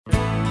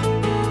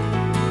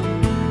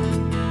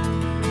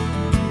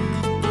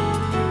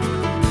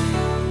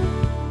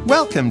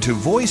Welcome to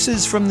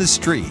Voices from the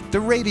Street, the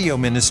radio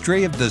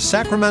ministry of the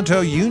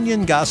Sacramento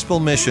Union Gospel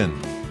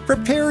Mission.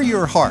 Prepare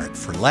your heart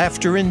for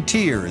laughter and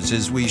tears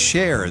as we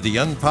share the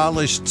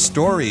unpolished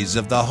stories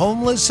of the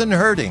homeless and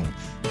hurting,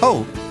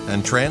 hope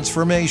and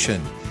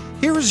transformation.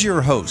 Here's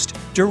your host,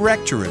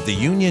 Director of the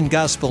Union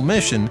Gospel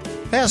Mission,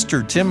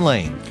 Pastor Tim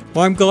Lane.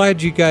 Well, I'm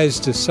glad you guys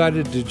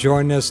decided to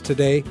join us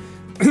today.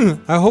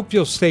 I hope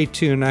you'll stay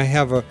tuned. I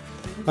have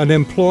an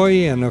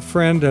employee and a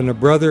friend and a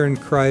brother in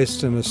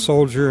Christ and a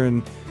soldier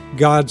in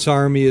God's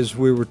Army, as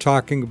we were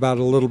talking about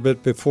a little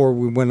bit before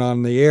we went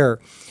on the air.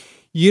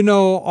 You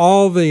know,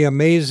 all the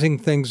amazing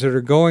things that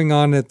are going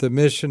on at the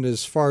mission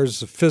as far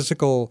as the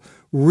physical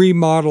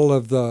remodel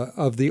of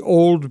the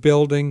old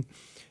building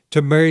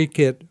to make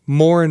it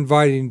more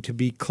inviting, to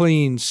be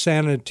clean,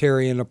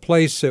 sanitary, and a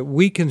place that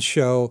we can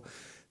show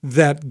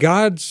that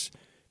God's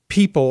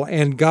people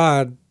and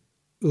God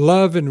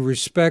love and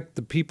respect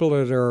the people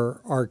that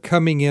are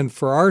coming in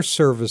for our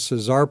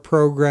services, our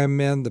program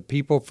men, the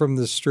people from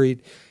the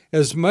street,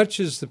 as much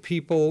as the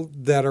people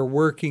that are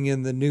working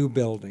in the new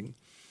building.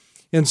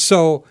 And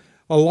so,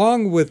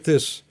 along with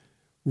this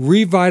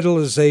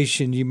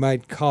revitalization, you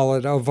might call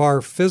it, of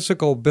our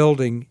physical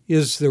building,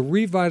 is the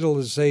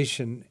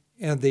revitalization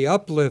and the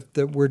uplift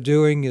that we're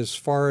doing as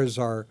far as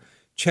our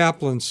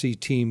chaplaincy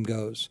team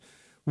goes.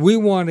 We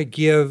want to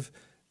give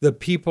the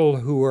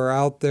people who are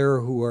out there,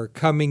 who are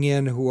coming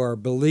in, who are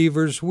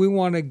believers, we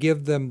want to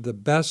give them the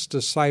best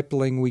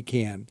discipling we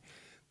can.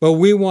 But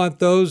we want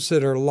those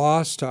that are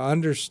lost to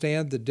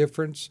understand the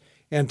difference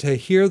and to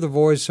hear the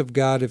voice of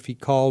God if He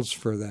calls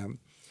for them.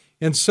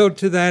 And so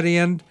to that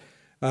end,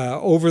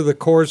 over the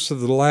course of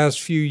the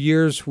last few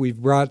years,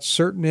 we've brought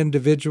certain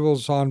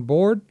individuals on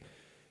board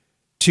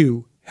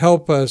to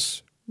help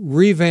us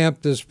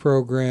revamp this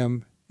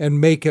program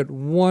and make it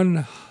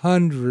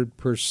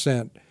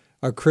 100%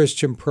 a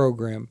Christian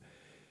program,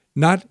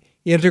 not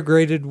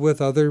integrated with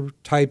other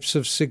types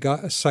of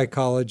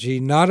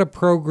psychology, not a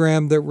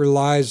program that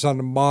relies on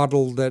a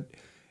model that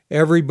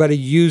everybody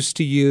used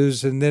to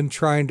use and then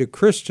trying to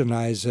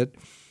Christianize it,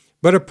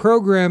 but a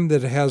program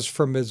that has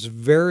from its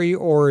very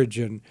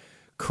origin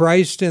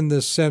Christ in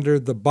the center,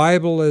 the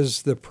Bible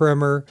as the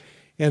primer.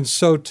 And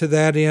so to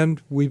that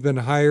end, we've been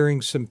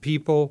hiring some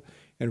people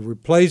and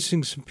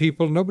replacing some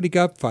people. Nobody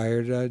got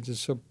fired,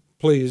 so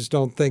please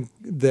don't think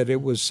that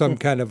it was some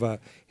kind of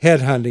a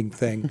headhunting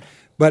thing.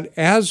 But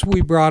as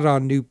we brought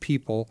on new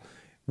people,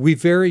 we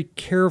very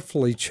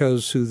carefully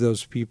chose who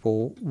those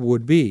people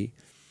would be.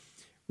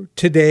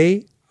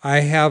 Today,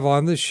 I have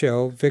on the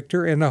show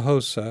Victor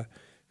Hinojosa,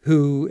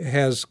 who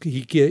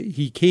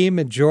he came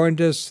and joined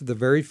us the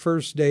very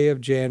first day of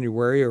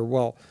January,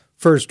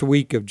 first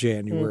week of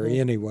January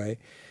anyway.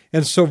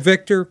 And so,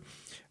 Victor,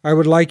 I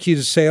would like you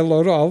to say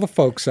hello to all the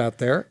folks out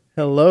there.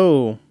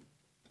 Hello.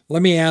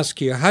 Let me ask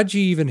you, how'd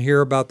you even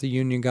hear about the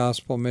Union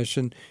Gospel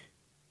Mission?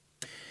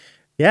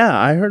 Yeah,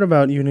 I heard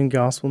about Union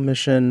Gospel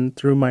Mission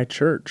through my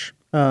church.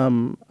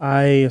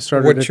 I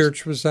started. What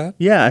church was that?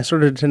 Yeah, I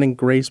started attending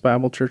Grace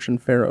Bible Church in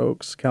Fair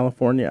Oaks,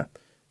 California,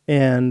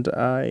 and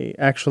I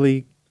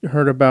actually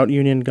heard about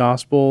Union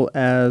Gospel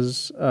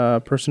as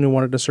a person who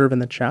wanted to serve in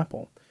the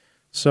chapel.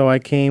 So I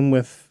came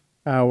with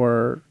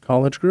our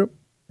college group,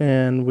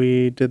 and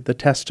we did the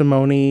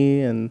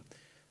testimony and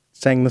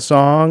sang the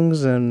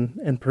songs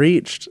and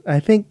preached. I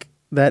think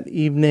that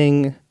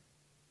evening,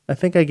 I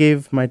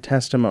gave my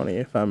testimony,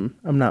 if I'm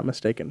not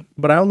mistaken,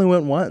 but I only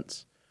went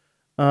once,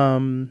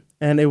 and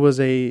it was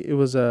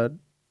an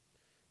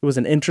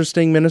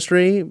interesting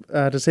ministry,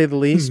 to say the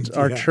least.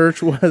 Our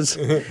church was,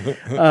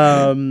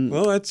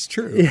 well, that's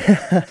true.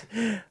 Yeah,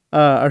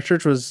 our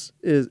church I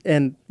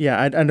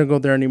don't go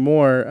there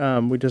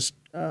anymore. We just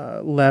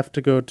left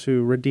to go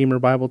to Redeemer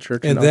Bible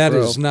Church, and that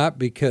is not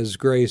because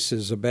Grace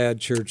is a bad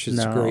church;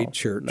 it's a great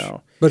church.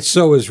 No, but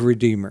so is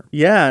Redeemer.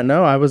 Yeah,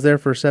 no, I was there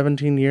for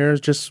 17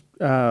 years. Just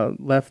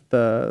left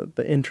the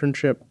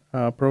internship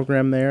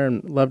program there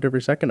and loved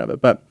every second of it.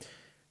 But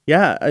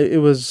yeah,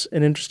 it was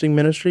an interesting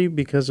ministry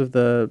because of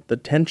the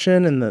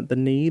tension and the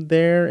need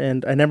there.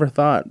 And I never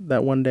thought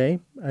that one day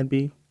I'd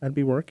be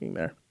working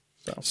there.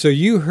 So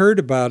you heard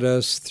about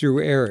us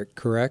through Eric,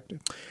 correct?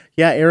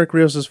 Yeah, Eric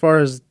Rios, as far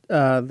as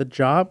the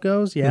job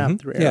goes,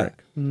 through Eric. Yeah.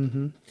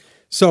 Mm-hmm.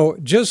 So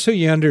just so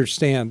you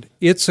understand,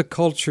 it's a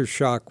culture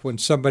shock when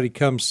somebody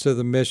comes to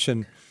the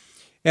mission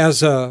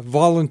as a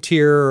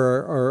volunteer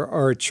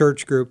or a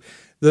church group.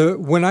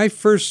 When I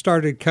first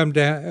started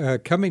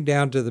coming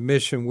down to the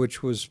mission,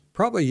 which was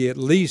probably at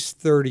least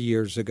 30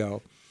 years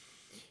ago,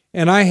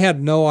 and I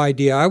had no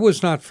idea. I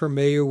was not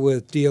familiar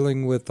with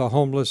dealing with the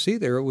homeless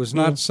either. It was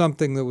not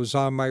something that was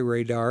on my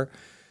radar.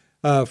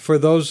 For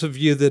those of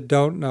you that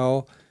don't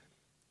know,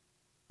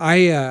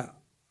 I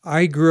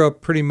grew up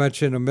pretty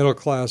much in a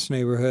middle-class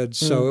neighborhood,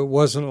 so it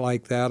wasn't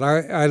like that.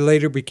 I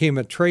later became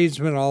a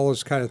tradesman, all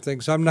those kind of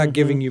things. I'm not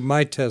giving you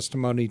my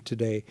testimony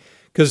today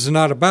because it's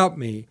not about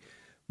me.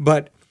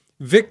 But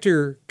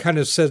Victor kind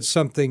of said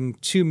something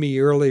to me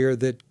earlier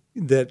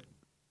that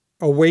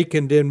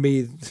awakened in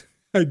me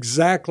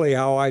exactly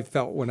how I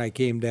felt when I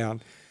came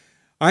down.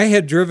 I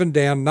had driven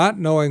down not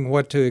knowing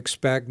what to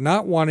expect,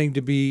 not wanting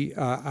to be,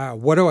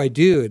 what do I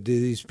do? Do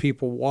these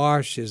people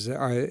wash? Is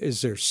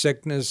there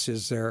sickness?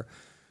 Is there,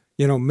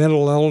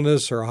 mental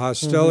illness or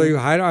hostility?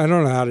 I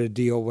don't know how to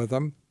deal with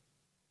them.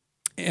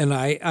 And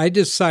I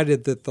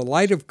decided that the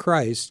light of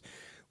Christ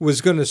was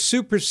going to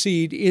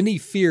supersede any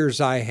fears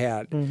I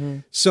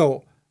had.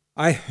 So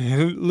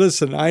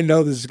listen, I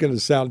know this is going to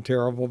sound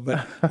terrible,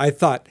 but I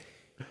thought,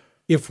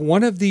 if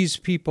one of these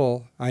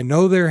people, I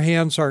know their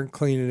hands aren't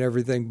clean and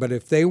everything, but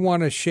if they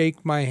want to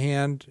shake my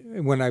hand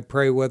when I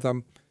pray with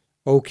them,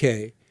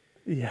 okay.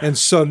 Yeah. And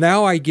so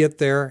now I get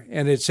there,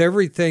 and it's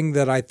everything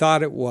that I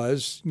thought it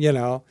was,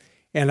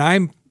 and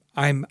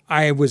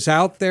I was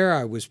out there,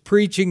 I was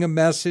preaching a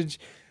message,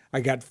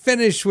 I got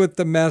finished with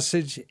the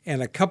message,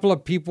 and a couple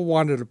of people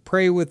wanted to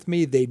pray with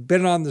me. They'd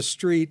been on the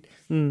street,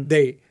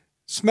 they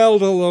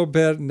smelled a little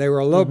bit, and they were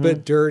a little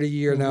bit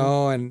dirty,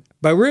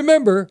 but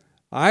remember,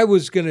 I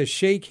was going to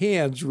shake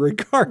hands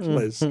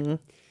regardless.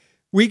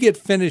 We get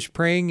finished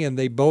praying, and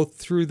they both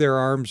threw their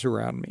arms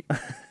around me.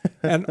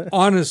 And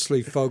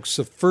honestly, folks,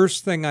 the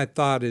first thing I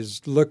thought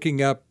is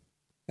looking up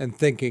and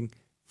thinking,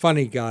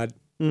 funny God,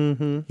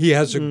 he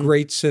has a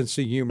great sense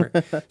of humor.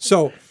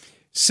 So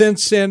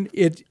since then,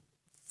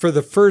 for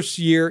the first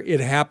year,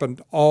 it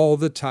happened all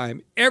the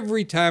time.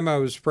 Every time I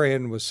was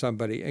praying with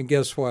somebody. And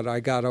guess what? I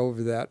got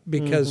over that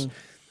because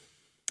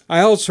I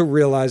also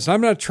realized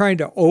I'm not trying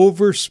to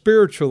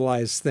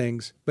over-spiritualize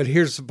things, but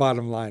here's the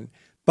bottom line.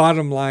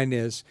 Bottom line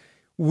is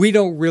we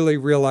don't really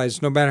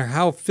realize no matter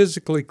how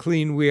physically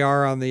clean we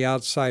are on the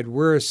outside,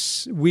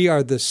 we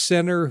are the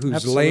sinner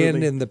who's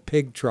laying in the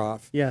pig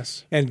trough.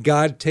 Yes. And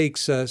God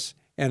takes us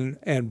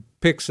and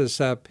picks us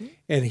up,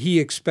 and he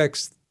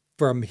expects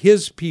from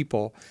his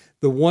people,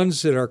 the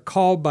ones that are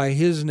called by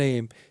his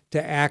name,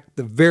 to act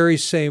the very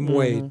same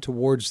way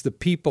towards the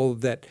people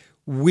that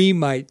we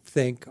might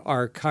think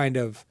are kind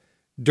of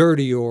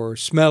dirty or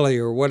smelly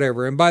or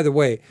whatever. And by the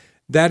way,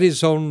 that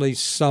is only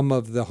some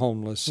of the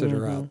homeless that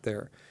are out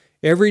there.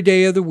 Every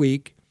day of the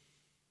week,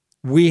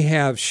 we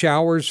have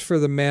showers for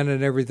the men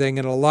and everything,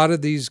 and a lot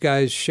of these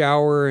guys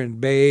shower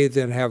and bathe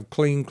and have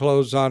clean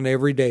clothes on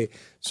every day.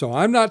 So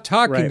I'm not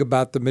talking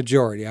about the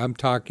majority. I'm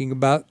talking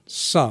about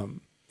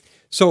some.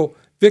 So,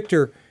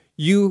 Victor,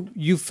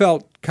 you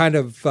felt kind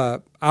of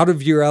out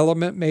of your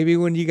element maybe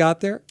when you got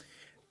there?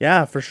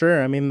 Yeah, for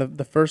sure. I mean,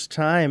 the first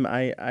time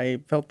I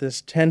felt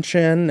this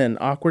tension and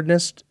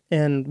awkwardness,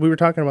 and we were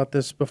talking about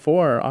this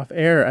before off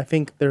air. I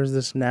think there's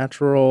this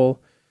natural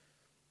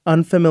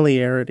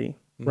unfamiliarity,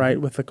 right,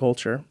 with the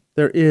culture.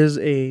 There is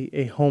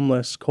a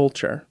homeless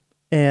culture,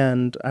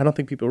 and I don't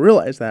think people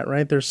realize that,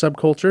 right? There's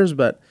subcultures,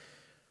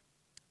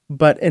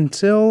 but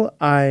until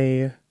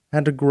I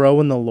had to grow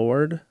in the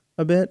Lord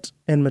a bit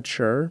and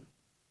mature,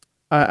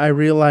 I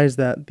realize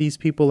that these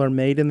people are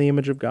made in the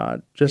image of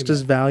God, just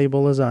as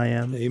valuable as I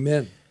am.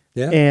 Amen.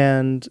 Yeah.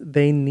 And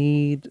they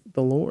need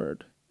the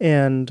Lord.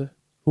 And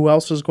who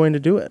else is going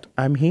to do it?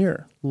 I'm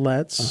here.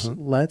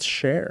 Let's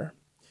share.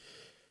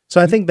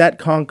 So I think that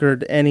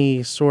conquered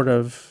any sort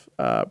of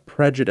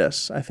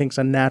prejudice. I think it's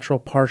a natural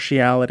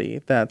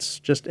partiality that's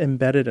just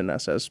embedded in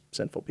us as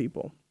sinful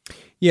people.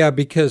 Yeah,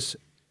 because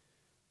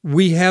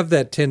we have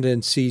that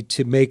tendency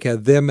to make a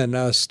them and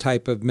us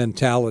type of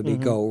mentality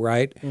go,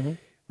 right?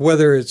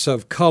 Whether it's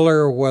of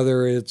color,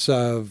 whether it's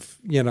of,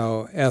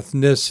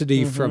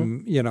 ethnicity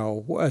from,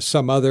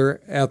 some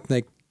other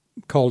ethnic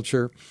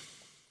culture,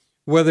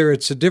 whether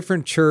it's a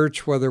different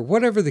church,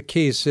 whatever the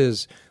case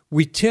is,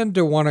 we tend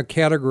to want to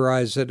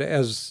categorize it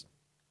as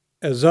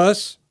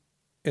us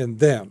and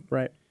them.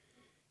 Right.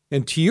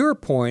 And to your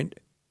point,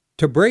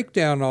 to break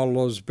down all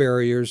those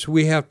barriers,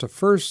 we have to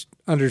first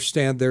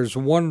understand there's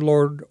one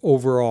Lord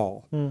over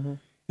all.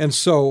 And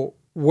so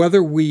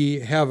whether we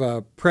have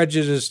a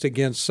prejudice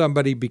against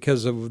somebody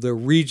because of the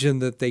region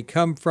that they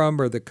come from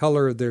or the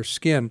color of their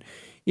skin,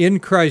 in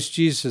Christ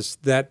Jesus,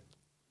 that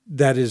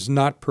is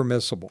not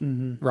permissible,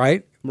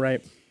 right?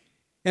 Right.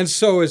 And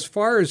so as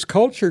far as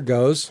culture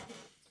goes,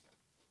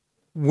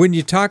 when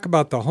you talk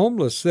about the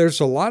homeless,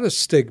 there's a lot of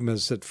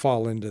stigmas that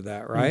fall into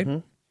that,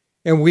 right?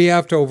 And we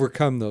have to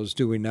overcome those,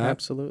 do we not?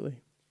 Absolutely.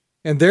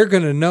 And they're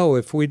going to know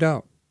if we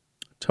don't.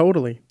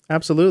 Totally.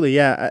 Absolutely.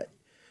 Yeah.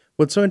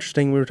 What's so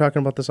interesting, we were talking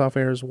about this off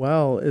air as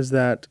well, is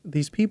that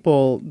these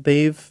people,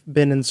 they've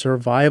been in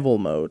survival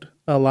mode.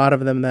 A lot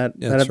of them that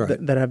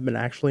have been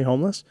actually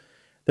homeless,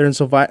 they're in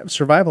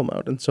survival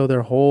mode. And so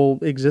their whole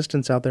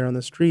existence out there on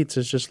the streets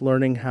is just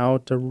learning how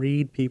to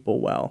read people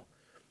well.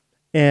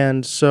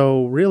 And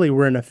so really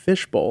we're in a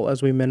fishbowl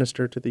as we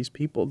minister to these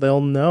people.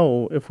 They'll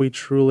know if we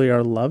truly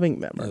are loving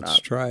them or not.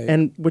 That's right.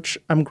 And which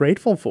I'm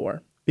grateful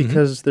for,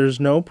 because there's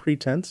no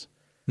pretense.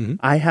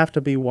 I have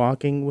to be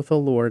walking with the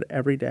Lord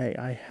every day.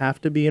 I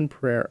have to be in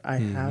prayer. I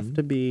have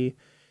to be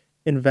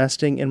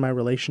investing in my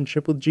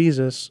relationship with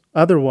Jesus.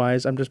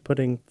 Otherwise, I'm just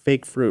putting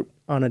fake fruit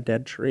on a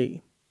dead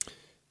tree.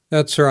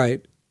 That's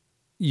right.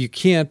 You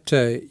can't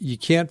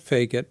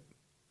fake it,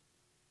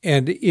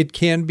 and it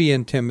can be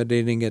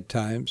intimidating at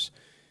times.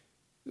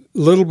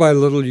 Little by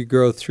little, you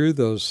grow through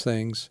those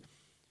things.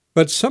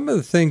 But some of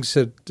the things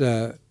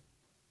that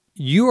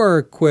you are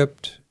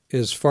equipped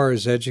as far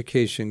as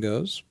education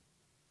goes,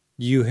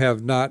 you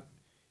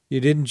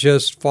didn't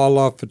just fall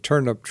off a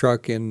turnip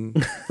truck in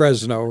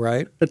Fresno,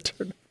 right? A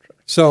turnip truck.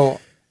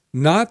 So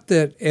not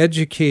that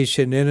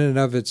education in and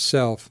of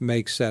itself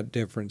makes that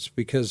difference,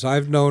 because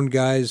I've known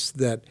guys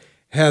that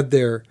had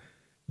their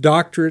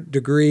doctorate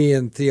degree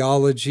in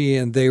theology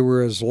and they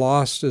were as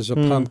lost as a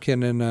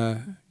pumpkin in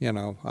a,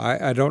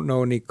 I don't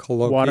know any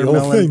colloquial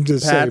Watermelon thing to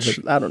patch.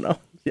 say. But I don't know.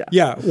 Yeah.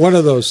 yeah, one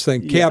of those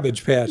things,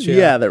 cabbage patch.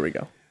 Yeah, there we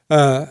go.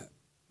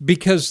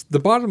 Because the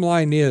bottom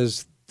line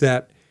is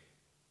that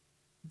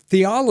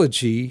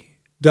theology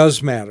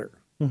does matter.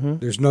 Mm-hmm.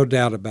 There's no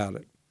doubt about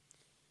it.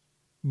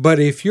 But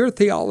if your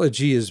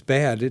theology is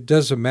bad, it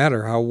doesn't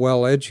matter how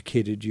well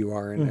educated you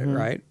are in it,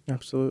 right?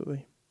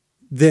 Absolutely.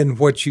 Then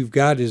what you've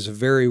got is a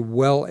very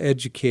well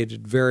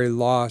educated, very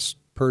lost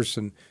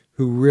person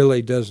who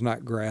really does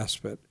not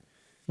grasp it.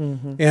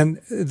 Mm-hmm.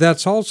 And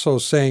that's also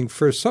saying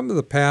for some of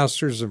the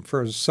pastors and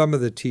for some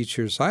of the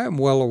teachers, I am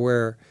well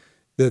aware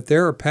that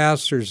there are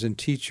pastors and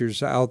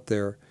teachers out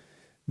there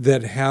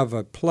that have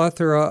a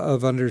plethora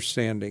of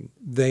understanding.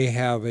 They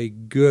have a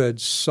good,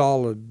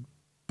 solid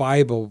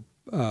Bible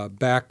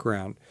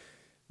background.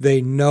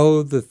 They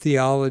know the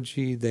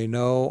theology. They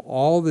know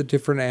all the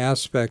different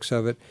aspects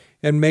of it,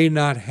 and may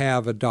not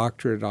have a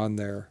doctorate on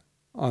their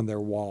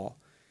wall.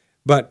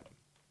 But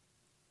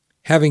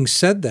having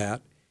said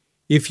that,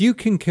 if you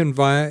can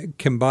combine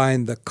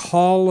the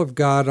call of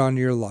God on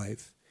your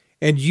life,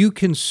 and you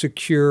can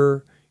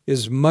secure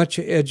as much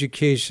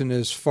education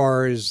as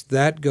far as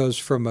that goes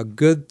from a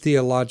good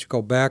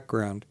theological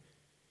background,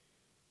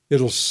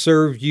 it'll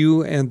serve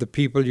you and the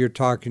people you're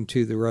talking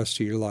to the rest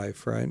of your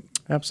life, right?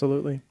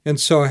 Absolutely. And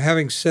so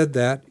having said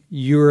that,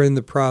 you're in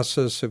the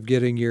process of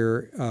getting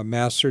your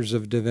Master's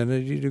of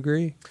Divinity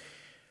degree?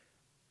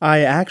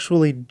 I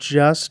actually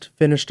just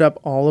finished up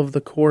all of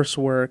the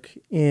coursework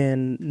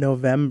in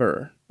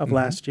November of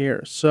last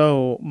year.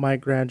 So my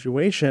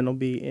graduation will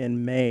be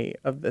in May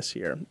of this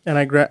year. And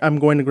I'm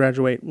going to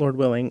graduate, Lord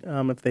willing,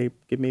 if they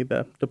give me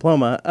the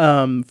diploma,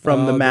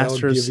 from the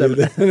master's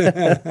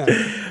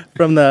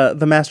from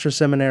the master's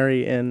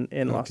seminary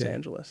in Los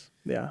Angeles.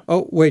 Yeah.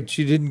 Oh, wait,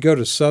 you didn't go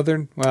to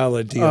Southern? Well,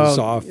 the deal's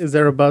off. Is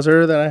there a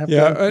buzzer that I have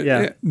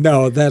to?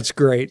 No, that's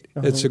great.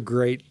 It's a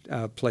great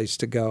place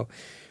to go.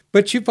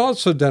 But you've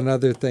also done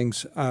other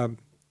things.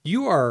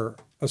 You are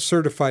a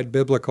certified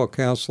biblical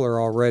counselor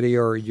already,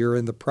 or you're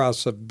in the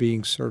process of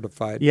being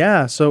certified?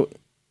 Yeah. So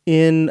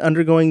in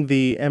undergoing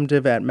the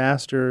MDiv at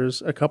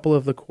Masters, a couple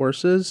of the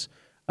courses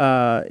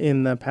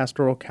in the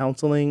pastoral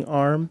counseling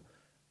arm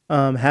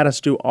had us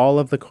do all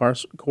of the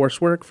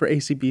coursework for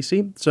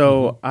ACBC.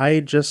 So I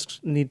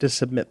just need to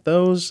submit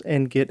those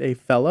and get a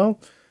fellow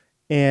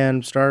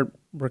and start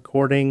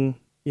recording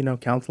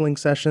counseling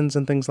sessions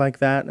and things like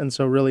that. And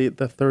so really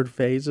the third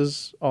phase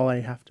is all I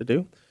have to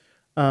do.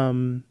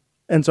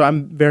 And so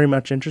I'm very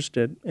much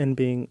interested in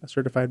being a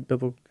certified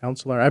biblical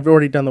counselor. I've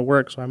already done the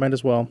work, so I might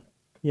as well,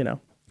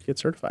 get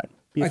certified.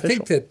 Be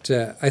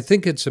official. I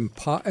think it's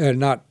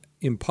not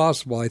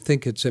impossible. I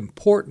think it's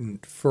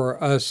important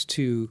for us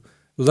to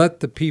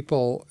let the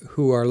people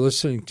who are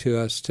listening to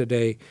us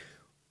today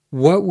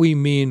what we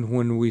mean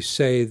when we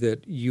say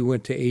that you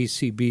went to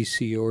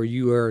ACBC or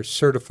you are a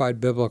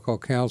certified biblical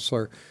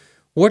counselor.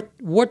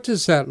 What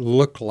does that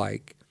look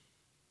like?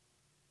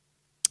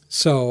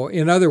 So,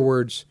 in other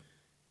words,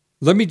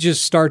 let me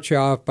just start you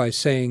off by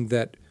saying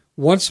that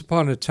once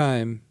upon a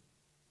time,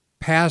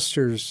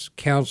 pastors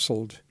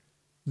counseled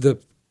the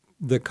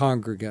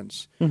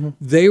congregants.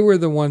 They were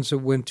the ones that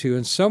went to,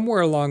 and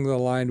somewhere along the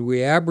line,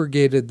 we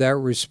abrogated that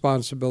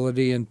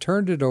responsibility and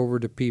turned it over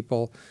to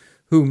people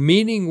who,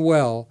 meaning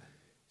well,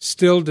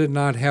 still did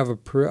not have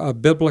a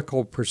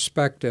biblical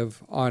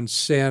perspective on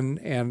sin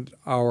and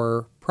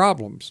our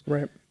problems.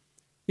 Right.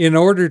 In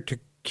order to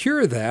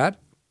cure that,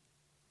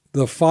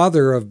 the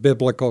father of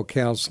biblical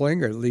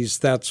counseling, or at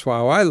least that's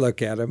how I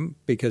look at him,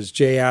 because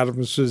Jay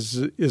Adams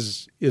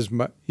is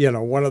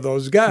one of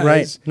those guys.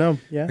 Right. No.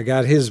 Yeah. I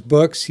got his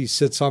books. He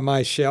sits on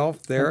my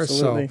shelf there.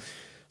 Absolutely.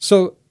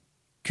 So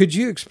could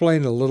you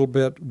explain a little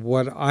bit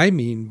what I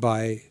mean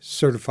by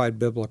certified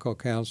biblical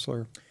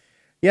counselor?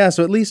 Yeah,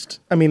 so at least,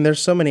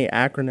 there's so many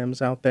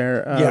acronyms out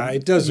there.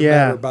 It doesn't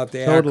matter about the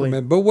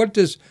acronym. But what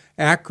does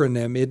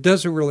acronym? It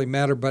doesn't really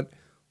matter, but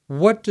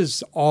what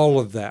does all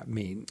of that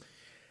mean?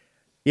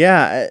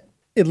 Yeah,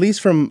 at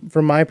least from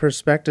my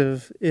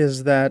perspective,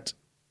 is that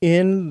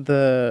in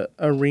the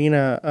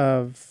arena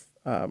of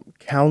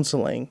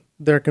counseling,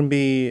 there can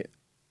be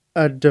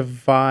a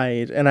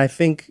divide, and I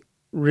think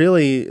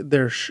really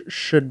there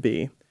should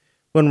be,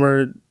 when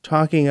we're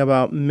talking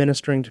about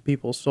ministering to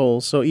people's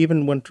souls. So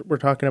even when we're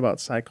talking about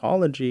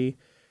psychology,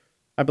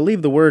 I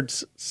believe the word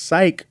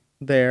psych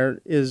there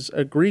is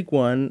a Greek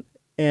one,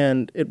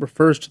 and it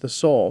refers to the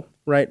soul,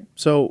 right?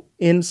 So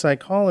in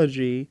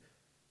psychology,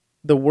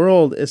 the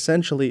world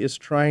essentially is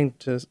trying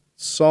to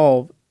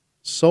solve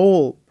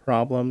soul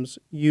problems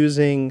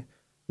using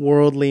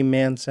worldly,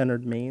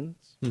 man-centered means.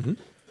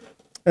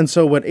 And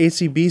so what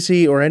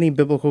ACBC or any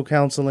biblical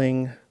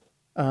counseling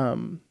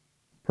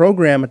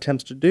program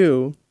attempts to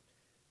do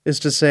is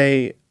to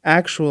say,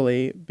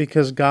 actually,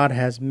 because God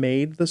has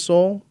made the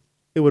soul,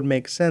 it would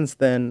make sense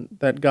then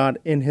that God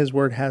in his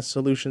word has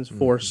solutions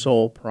for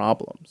soul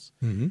problems.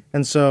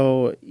 And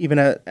so even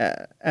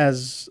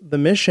as the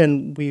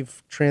mission,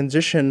 we've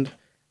transitioned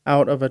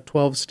out of a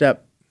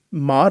 12-step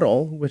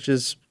model, which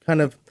is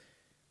kind of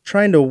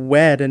trying to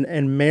wed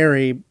and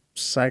marry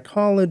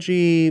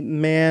psychology,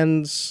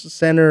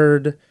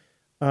 man-centered,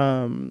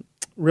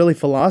 really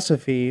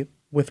philosophy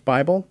with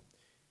Bible,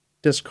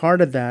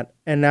 discarded that,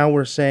 and now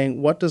we're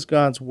saying, what does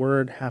God's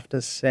word have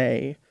to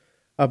say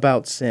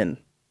about sin?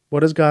 What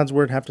does God's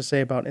word have to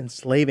say about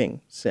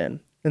enslaving sin?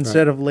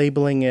 Instead of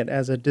labeling it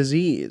as a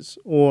disease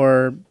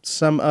or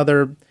some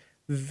other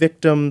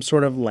victim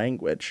sort of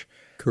language.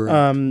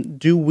 Correct.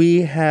 Do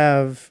we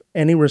have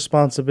any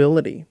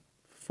responsibility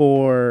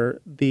for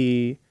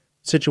the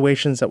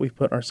situations that we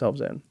put ourselves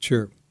in?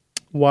 Sure.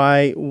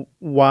 Why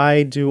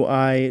do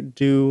I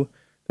do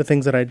the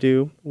things that I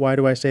do? Why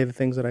do I say the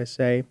things that I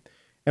say?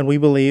 And we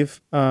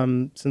believe,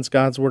 since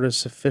God's word is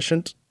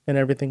sufficient in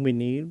everything we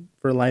need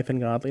for life and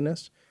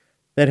godliness,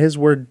 that his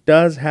word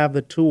does have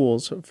the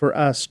tools for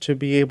us to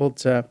be able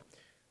to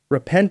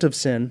repent of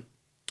sin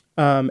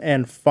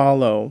and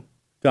follow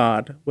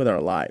God with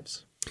our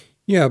lives.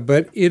 Yeah,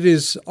 but it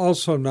is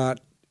also not,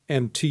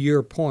 and to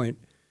your point,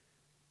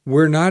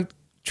 we're not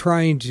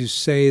trying to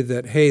say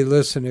that, hey,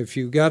 listen, if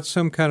you've got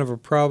some kind of a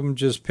problem,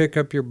 just pick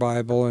up your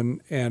Bible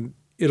and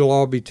it'll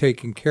all be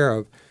taken care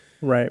of.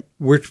 Right.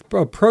 We're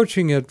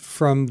approaching it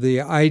from the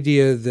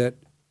idea that,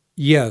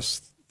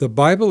 yes, the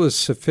Bible is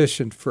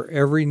sufficient for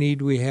every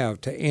need we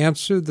have to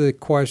answer the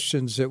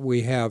questions that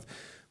we have,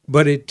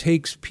 but it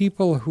takes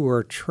people who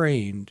are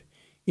trained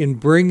in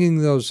bringing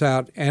those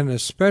out, and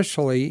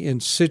especially in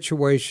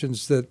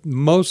situations that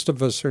most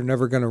of us are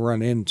never going to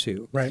run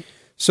into. Right.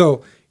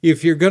 So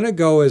if you're going to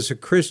go as a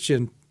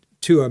Christian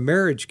to a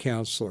marriage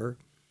counselor,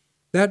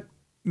 that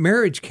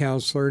marriage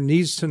counselor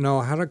needs to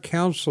know how to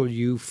counsel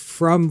you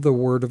from the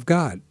Word of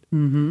God,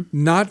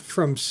 not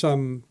from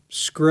some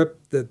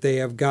script that they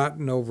have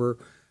gotten over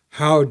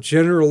how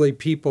generally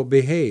people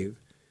behave,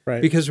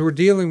 Right. because we're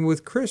dealing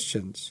with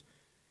Christians.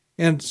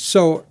 And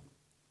so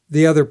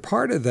the other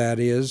part of that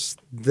is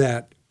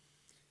that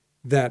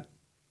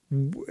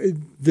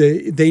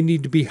they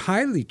need to be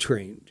highly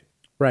trained.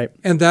 Right.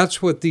 And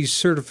that's what these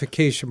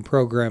certification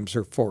programs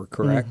are for,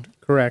 correct?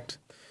 Correct.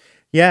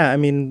 Yeah, I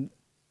mean,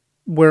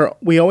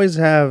 we always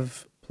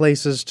have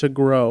places to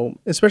grow,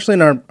 especially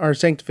in our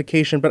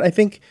sanctification. But I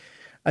think,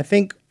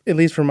 at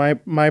least from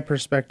my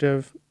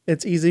perspective,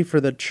 it's easy for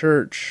the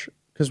church,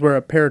 because we're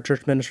a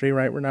parachurch ministry,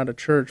 right? We're not a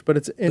church, but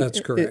That's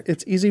correct.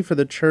 It's easy for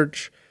the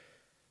church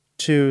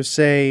to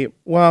say,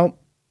 well,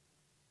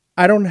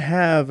 I don't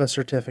have a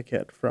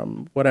certificate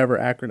from whatever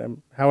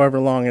acronym, however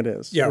long it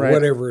is. Yeah, right?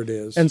 whatever it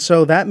is. And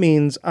so that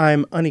means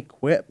I'm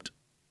unequipped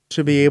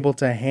to be able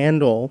to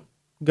handle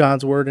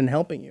God's word in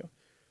helping you.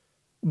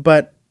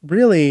 But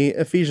really,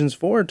 Ephesians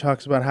 4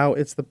 talks about how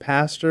it's the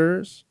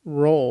pastor's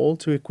role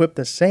to equip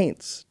the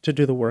saints to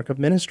do the work of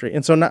ministry.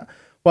 And so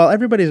while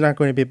everybody's not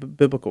going to be a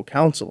biblical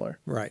counselor,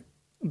 right,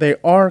 they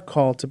are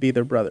called to be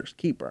their brother's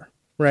keeper,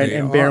 right? They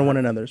and bear are. one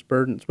another's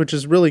burdens, which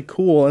is really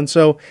cool. And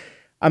so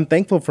I'm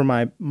thankful for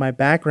my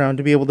background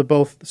to be able to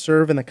both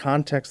serve in the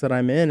context that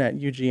I'm in at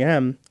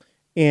UGM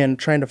and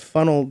trying to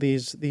funnel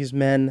these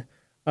men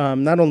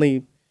not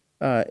only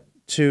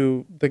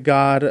to the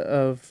God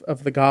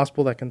of the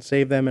gospel that can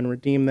save them and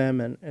redeem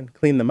them and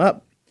clean them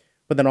up,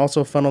 but then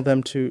also funnel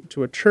them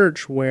to a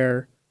church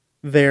where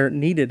they're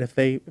needed. If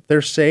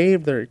they're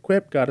saved, they're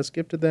equipped, God has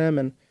gifted them,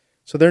 and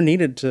so they're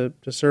needed to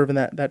serve in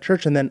that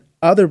church. And then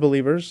other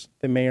believers,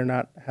 they may or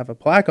not have a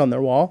plaque on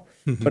their wall,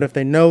 but if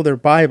they know their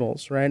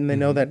Bibles, right, and they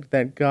know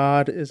that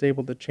God is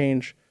able to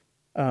change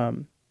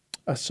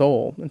a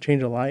soul and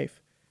change a life,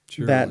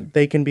 Surely. that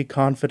they can be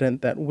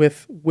confident that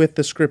with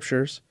the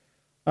Scriptures,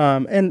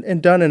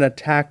 and done in a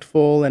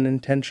tactful and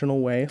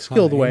intentional way,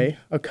 skilled way,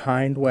 a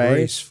kind way,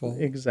 graceful.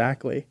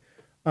 Exactly,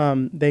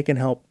 they can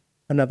help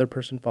another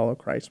person follow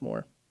Christ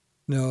more.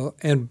 No,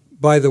 and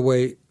by the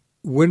way,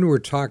 when we're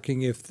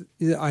talking,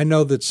 I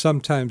know that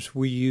sometimes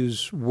we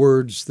use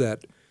words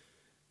that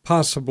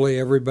possibly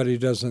everybody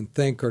doesn't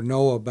think or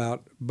know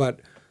about, but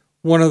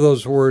one of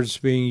those words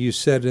being, you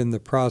said, in the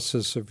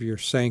process of your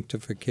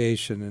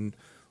sanctification. And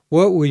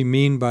what we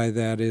mean by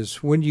that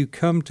is when you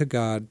come to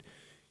God,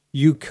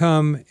 you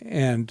come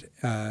and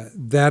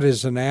that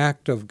is an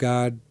act of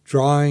God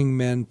drawing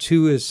men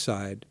to his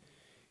side.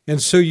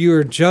 And so you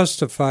are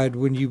justified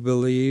when you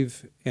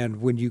believe,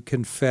 and when you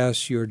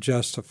confess, you're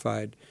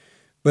justified.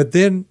 But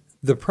then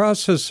the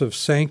process of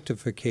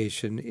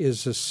sanctification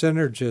is a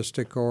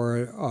synergistic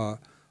or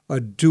a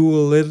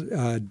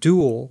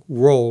dual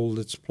role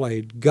that's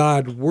played.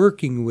 God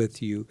working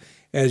with you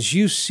as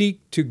you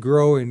seek to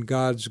grow in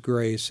God's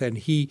grace, and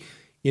he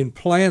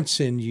implants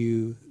in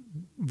you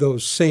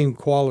those same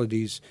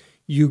qualities.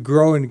 You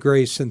grow in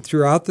grace, and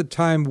throughout the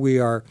time we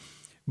are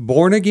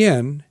born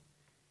again,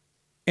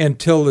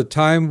 until the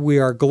time we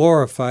are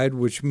glorified,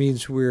 which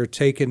means we are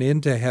taken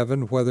into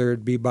heaven, whether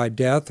it be by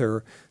death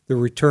or the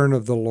return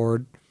of the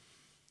Lord.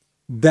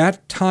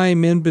 That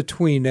time in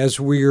between, as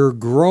we are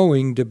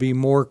growing to be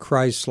more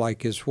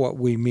Christ-like, is what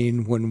we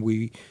mean when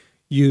we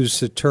use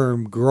the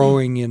term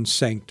growing in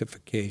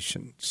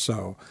sanctification.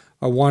 So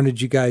I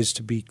wanted you guys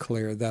to be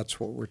clear. That's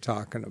what we're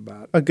talking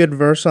about. A good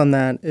verse on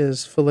that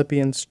is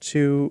Philippians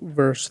 2,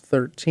 verse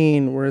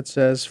 13, where it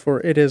says,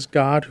 "For it is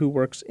God who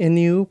works in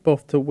you,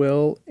 both to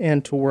will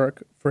and to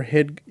work for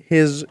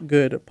his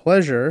good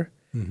pleasure."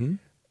 Mm-hmm.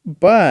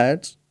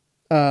 But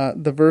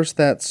the verse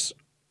that's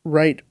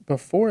right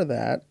before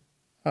that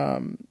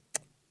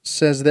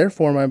says,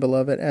 "Therefore, my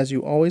beloved, as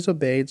you always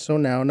obeyed, so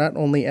now, not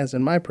only as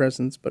in my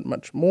presence, but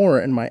much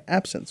more in my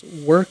absence,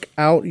 work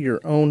out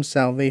your own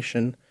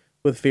salvation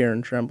with fear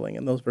and trembling."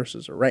 And those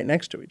verses are right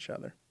next to each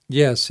other.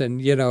 Yes, and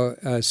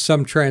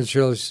some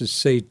translations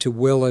say to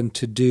will and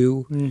to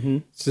do. Mm-hmm.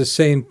 It's the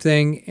same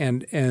thing,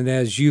 and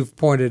as you've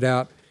pointed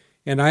out,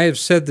 and I have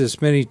said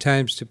this many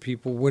times to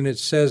people, when it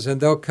says,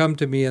 and they'll come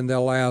to me and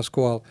they'll ask,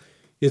 well,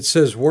 it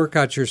says work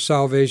out your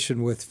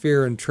salvation with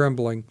fear and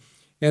trembling,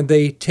 and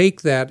they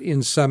take that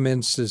in some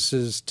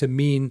instances to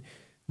mean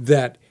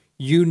that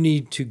you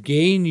need to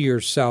gain your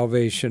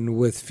salvation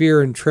with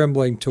fear and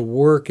trembling to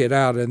work it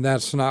out, and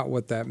that's not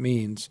what that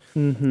means.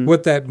 Mm-hmm.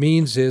 What that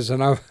means is,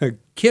 and I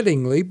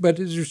kiddingly, but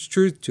there's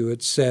truth to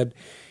it, said,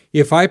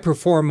 if I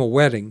perform a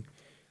wedding,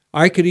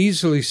 I could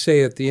easily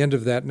say at the end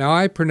of that, now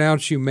I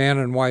pronounce you man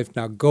and wife,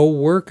 now go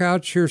work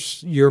out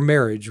your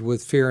marriage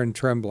with fear and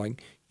trembling.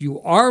 You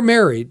are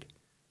married,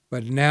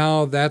 but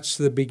now that's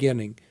the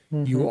beginning.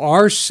 Mm-hmm. You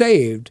are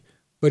saved,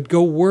 but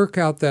go work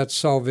out that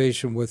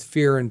salvation with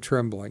fear and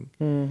trembling.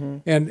 Mm-hmm.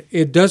 And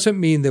it doesn't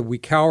mean that we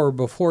cower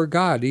before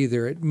God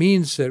either. It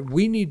means that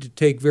we need to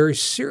take very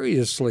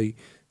seriously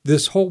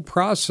this whole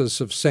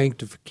process of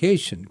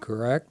sanctification,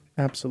 correct?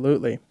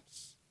 Absolutely.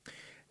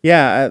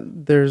 Yeah,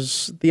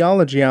 there's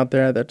theology out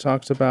there that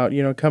talks about,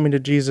 coming to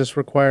Jesus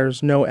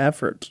requires no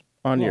effort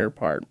on your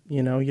part.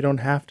 You don't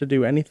have to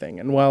do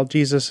anything. And while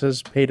Jesus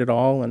has paid it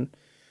all and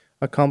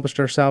accomplished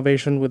our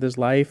salvation with his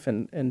life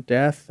and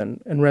death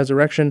and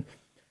resurrection,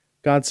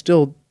 God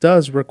still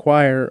does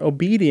require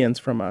obedience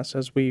from us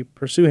as we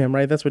pursue him,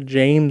 right? That's what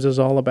James is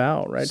all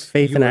about, right?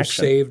 Faith and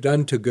action. You are saved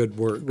unto good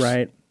works.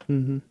 Right.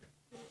 Mm-hmm.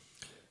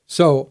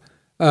 So,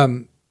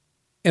 and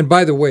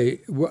by the way,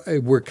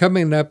 we're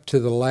coming up to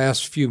the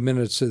last few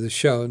minutes of the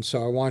show, and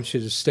so I want you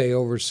to stay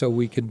over so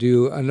we can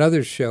do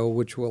another show,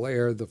 which will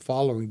air the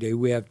following day.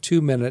 We have 2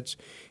 minutes.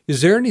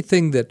 Is there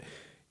anything that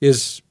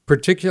is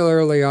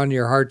particularly on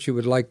your heart you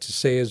would like to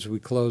say as we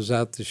close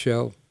out the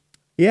show?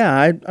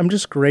 Yeah, I'm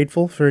just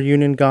grateful for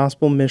Union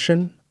Gospel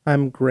Mission.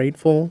 I'm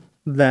grateful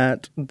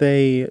that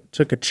they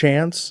took a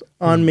chance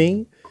on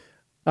me.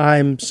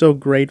 I'm so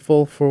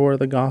grateful for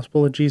the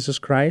gospel of Jesus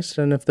Christ.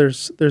 And if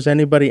there's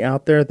anybody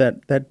out there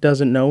that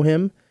doesn't know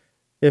him,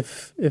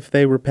 if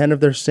they repent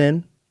of their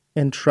sin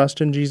and trust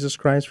in Jesus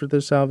Christ for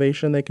their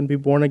salvation, they can be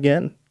born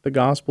again. The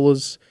gospel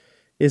is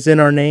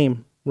in our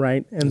name,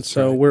 right? And that's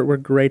so right. We're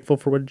grateful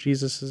for what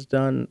Jesus has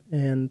done,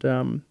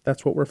 and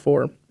that's what we're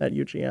for at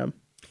UGM.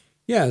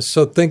 Yeah,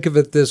 so think of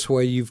it this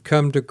way. You've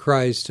come to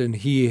Christ, and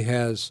he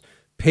has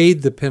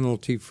paid the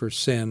penalty for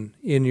sin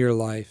in your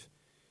life.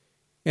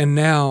 And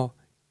now,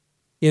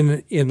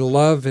 in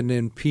love and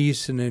in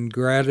peace and in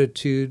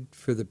gratitude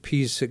for the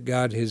peace that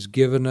God has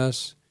given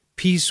us,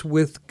 peace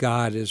with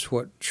God is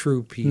what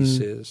true peace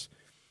is.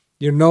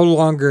 You're no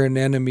longer an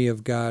enemy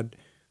of God,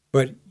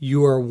 but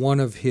you are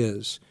one of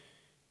his.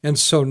 And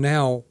so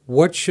now,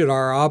 what should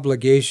our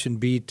obligation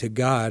be to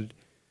God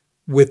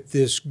with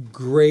this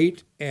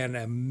great and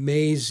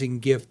amazing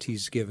gift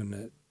he's given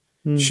it?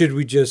 Should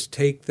we just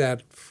take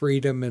that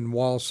freedom and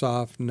waltz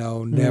off?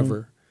 No,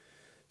 never.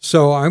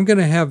 So I'm going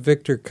to have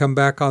Victor come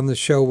back on the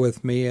show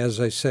with me. As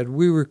I said,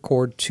 we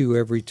record 2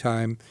 every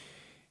time.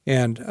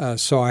 And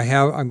so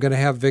I'm going to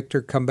have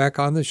Victor come back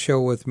on the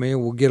show with me, and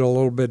we'll get a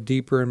little bit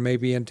deeper and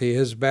maybe into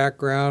his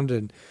background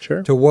and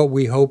to what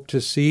we hope to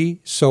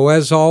see. So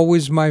as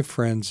always, my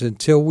friends,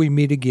 until we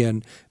meet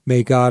again,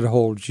 may God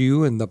hold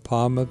you in the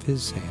palm of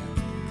his hand.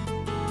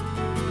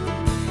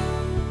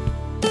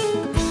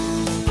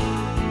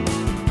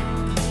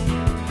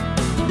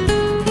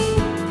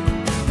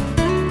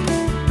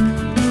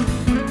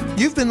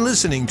 You've been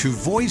listening to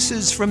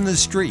Voices from the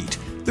Street,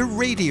 the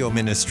radio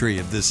ministry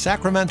of the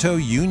Sacramento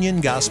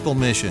Union Gospel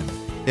Mission.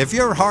 If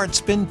your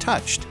heart's been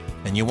touched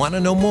and you want to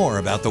know more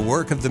about the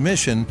work of the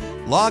mission,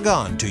 log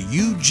on to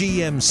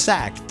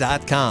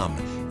ugmsac.com,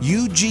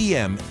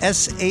 ugmsac.com.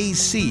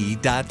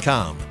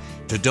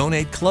 To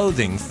donate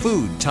clothing,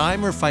 food,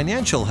 time, or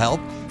financial help,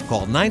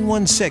 call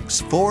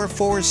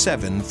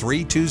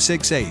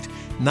 916-447-3268,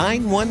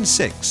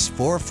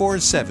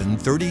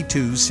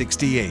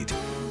 916-447-3268.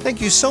 Thank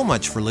you so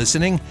much for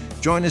listening.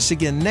 Join us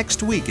again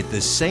next week at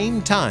the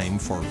same time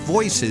for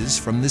Voices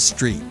from the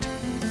Street.